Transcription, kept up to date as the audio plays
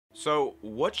So,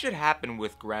 what should happen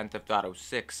with Grand Theft Auto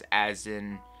 6, as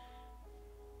in,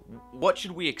 what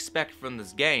should we expect from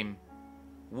this game?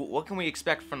 What can we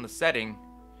expect from the setting?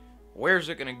 Where's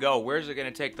it gonna go? Where's it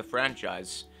gonna take the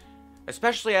franchise?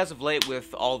 Especially as of late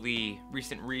with all the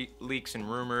recent leaks and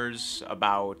rumors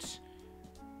about,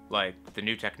 like, the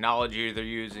new technology they're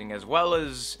using, as well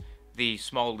as the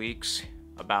small leaks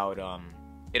about,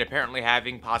 it apparently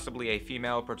having possibly a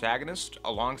female protagonist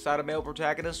alongside a male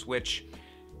protagonist, which,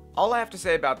 all I have to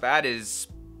say about that is,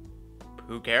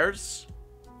 who cares?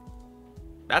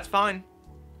 That's fine.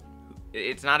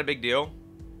 It's not a big deal.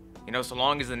 You know, so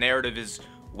long as the narrative is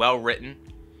well written,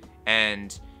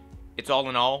 and it's all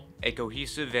in all a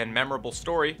cohesive and memorable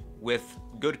story with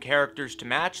good characters to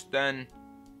match, then,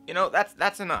 you know,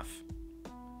 that's enough.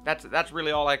 That's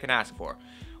really all I can ask for.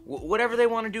 Whatever they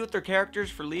want to do with their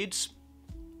characters for leads,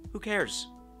 who cares?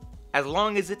 As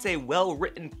long as it's a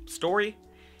well-written story,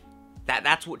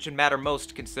 that's what should matter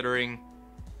most, considering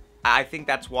I think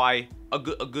that's why a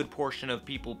good portion of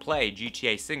people play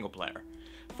GTA single player,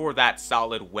 for that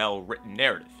solid, well-written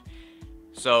narrative.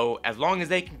 So, as long as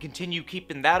they can continue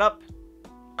keeping that up,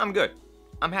 I'm good.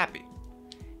 I'm happy.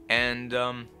 And,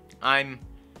 I'm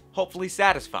hopefully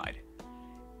satisfied.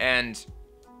 And,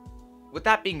 with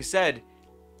that being said,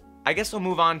 I guess I'll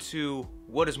move on to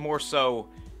what is more so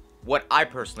what I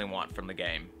personally want from the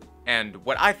game, and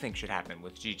what I think should happen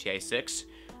with GTA 6.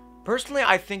 Personally,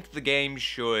 I think the game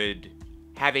should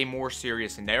have a more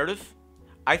serious narrative.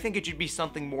 I think it should be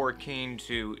something more akin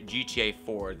to GTA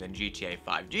 4 than GTA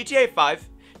 5. GTA 5,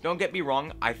 don't get me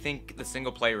wrong, I think the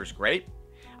single player is great.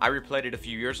 I replayed it a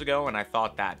few years ago, and I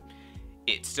thought that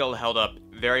it still held up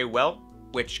very well,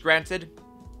 which, granted,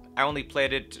 I only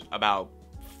played it about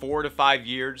 4 to 5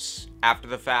 years after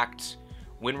the fact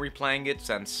when replaying it,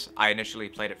 since I initially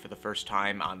played it for the first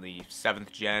time on the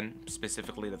 7th gen,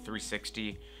 specifically the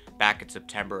 360, back in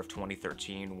September of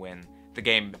 2013 when the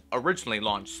game originally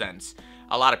launched, since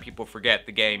a lot of people forget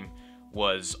the game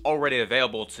was already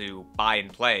available to buy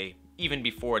and play even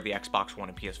before the Xbox One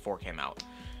and PS4 came out.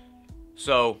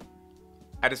 So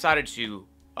I decided to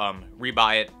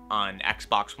rebuy it on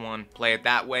Xbox One, play it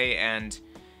that way, and,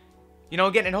 you know,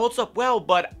 again, it holds up well,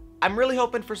 but I'm really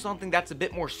hoping for something that's a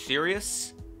bit more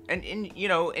serious, and, you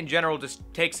know, in general just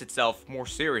takes itself more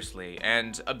seriously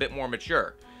and a bit more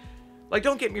mature. Like,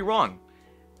 don't get me wrong,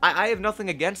 I have nothing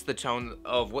against the tone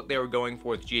of what they were going for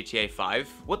with GTA 5.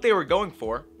 What they were going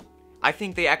for, I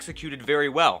think they executed very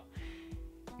well.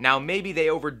 Now, maybe they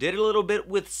overdid a little bit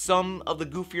with some of the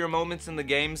goofier moments in the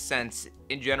game, since,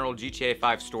 in general, GTA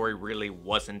 5 story really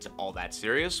wasn't all that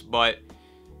serious, but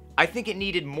I think it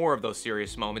needed more of those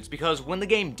serious moments, because when the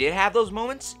game did have those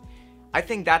moments, I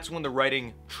think that's when the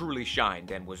writing truly shined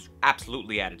and was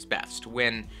absolutely at its best.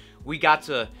 When we got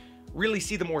to really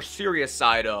see the more serious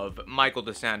side of Michael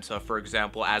DeSanta, for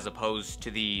example, as opposed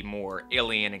to the more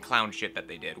alien and clown shit that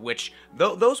they did, which,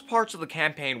 those parts of the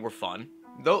campaign were fun.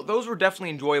 Those were definitely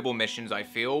enjoyable missions, I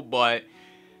feel, but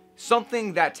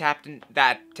something that tapped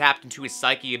into his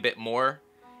psyche a bit more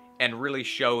and really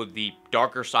showed the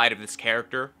darker side of this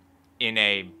character in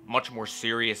a much more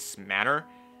serious manner.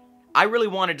 I really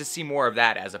wanted to see more of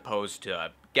that, as opposed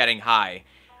to getting high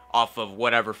off of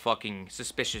whatever fucking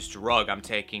suspicious drug I'm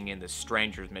taking in the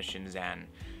Strangers missions and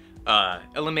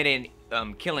eliminating,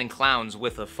 killing clowns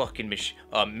with a fucking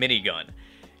minigun,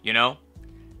 you know?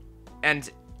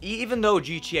 And even though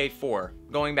GTA 4,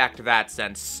 going back to that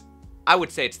sense, I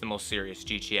would say it's the most serious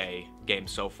GTA game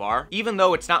so far. Even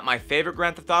though it's not my favorite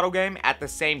Grand Theft Auto game, at the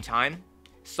same time,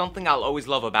 something I'll always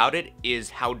love about it is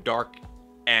how dark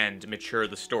and mature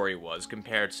the story was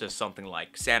compared to something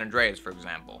like San Andreas, for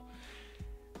example.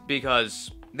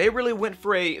 Because they really went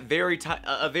for a very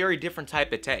different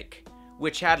type of take,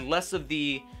 which had less of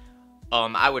the,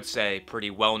 I would say, pretty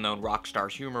well-known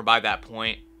Rockstar humor by that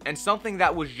point, and something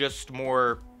that was just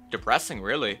more depressing,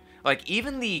 really. Like,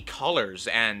 even the colors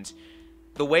and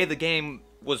the way the game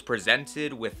was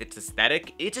presented with its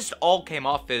aesthetic, it just all came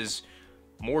off as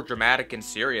more dramatic and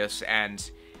serious,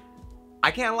 and I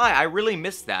can't lie, I really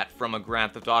missed that from a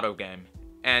Grand Theft Auto game.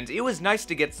 And it was nice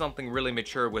to get something really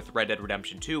mature with Red Dead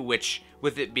Redemption 2, which,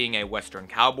 with it being a Western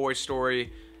cowboy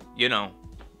story, you know,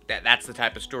 that's the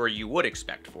type of story you would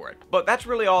expect for it. But that's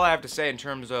really all I have to say in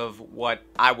terms of what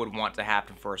I would want to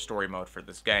happen for a story mode for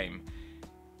this game.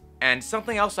 And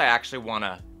something else I actually want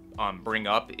to bring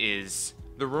up is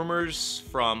the rumors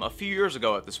from a few years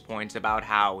ago at this point about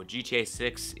how GTA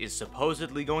 6 is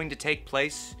supposedly going to take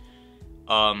place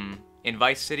in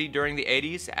Vice City during the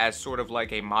 80s as sort of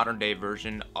like a modern day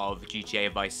version of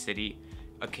GTA Vice City,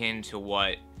 akin to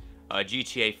what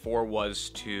GTA 4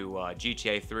 was to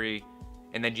GTA 3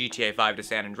 and then GTA 5 to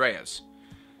San Andreas.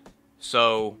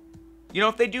 So, you know,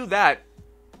 if they do that,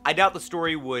 I doubt the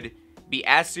story would be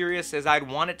as serious as I'd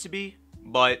want it to be,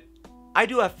 but I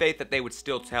do have faith that they would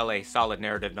still tell a solid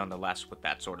narrative nonetheless with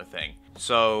that sort of thing.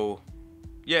 So,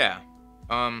 yeah.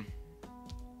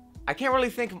 I can't really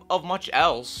think of much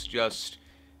else, just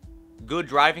good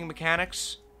driving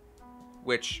mechanics,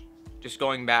 which, just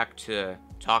going back to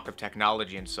talk of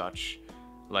technology and such,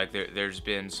 like there's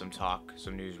been some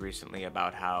news recently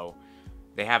about how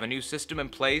they have a new system in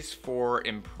place for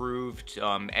improved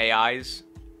AI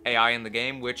in the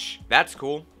game, which, that's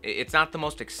cool. It's not the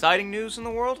most exciting news in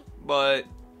the world, but,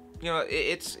 you know,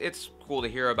 it's cool to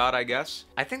hear about, I guess.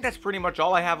 I think that's pretty much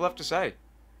all I have left to say.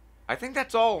 I think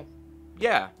that's all.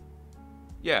 Yeah,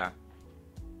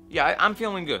 I'm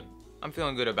feeling good. I'm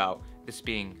feeling good about this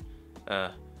being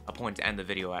a point to end the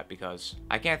video at, because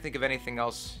I can't think of anything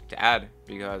else to add,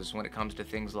 because when it comes to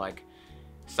things like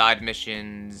side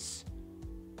missions,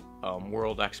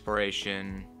 world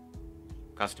exploration,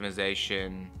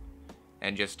 customization,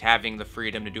 and just having the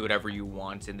freedom to do whatever you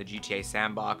want in the GTA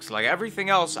sandbox, like everything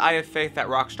else, I have faith that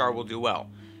Rockstar will do well.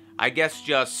 I guess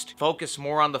just focus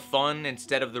more on the fun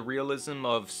instead of the realism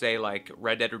of, say, like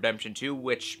Red Dead Redemption 2,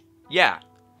 which, yeah,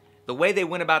 the way they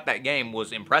went about that game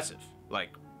was impressive. Like,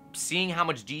 seeing how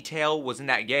much detail was in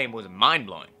that game was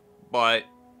mind-blowing. But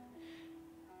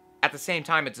at the same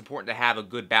time, it's important to have a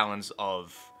good balance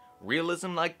of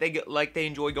realism like they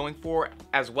enjoy going for,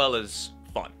 as well as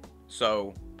fun.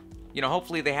 So, you know,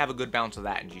 hopefully they have a good balance of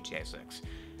that in GTA 6.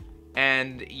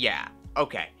 And yeah,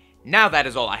 okay. Now that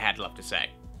is all I had left to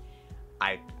say.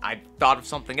 I thought of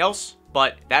something else,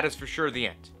 but that is for sure the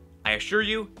end. I assure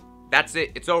you, that's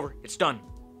it. It's over. It's done.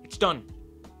 It's done.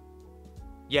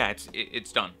 Yeah,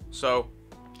 it's done. So,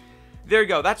 there you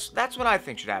go. That's what I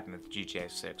think should happen with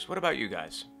GTA 6. What about you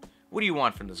guys? What do you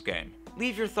want from this game?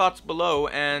 Leave your thoughts below,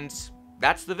 and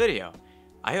that's the video.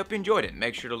 I hope you enjoyed it.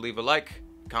 Make sure to leave a like,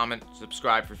 comment,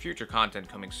 subscribe for future content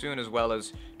coming soon, as well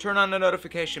as turn on the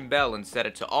notification bell and set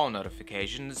it to all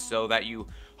notifications so that you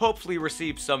hopefully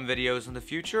receive some videos in the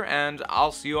future, and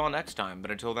I'll see you all next time. But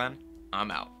until then,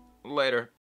 I'm out. Later.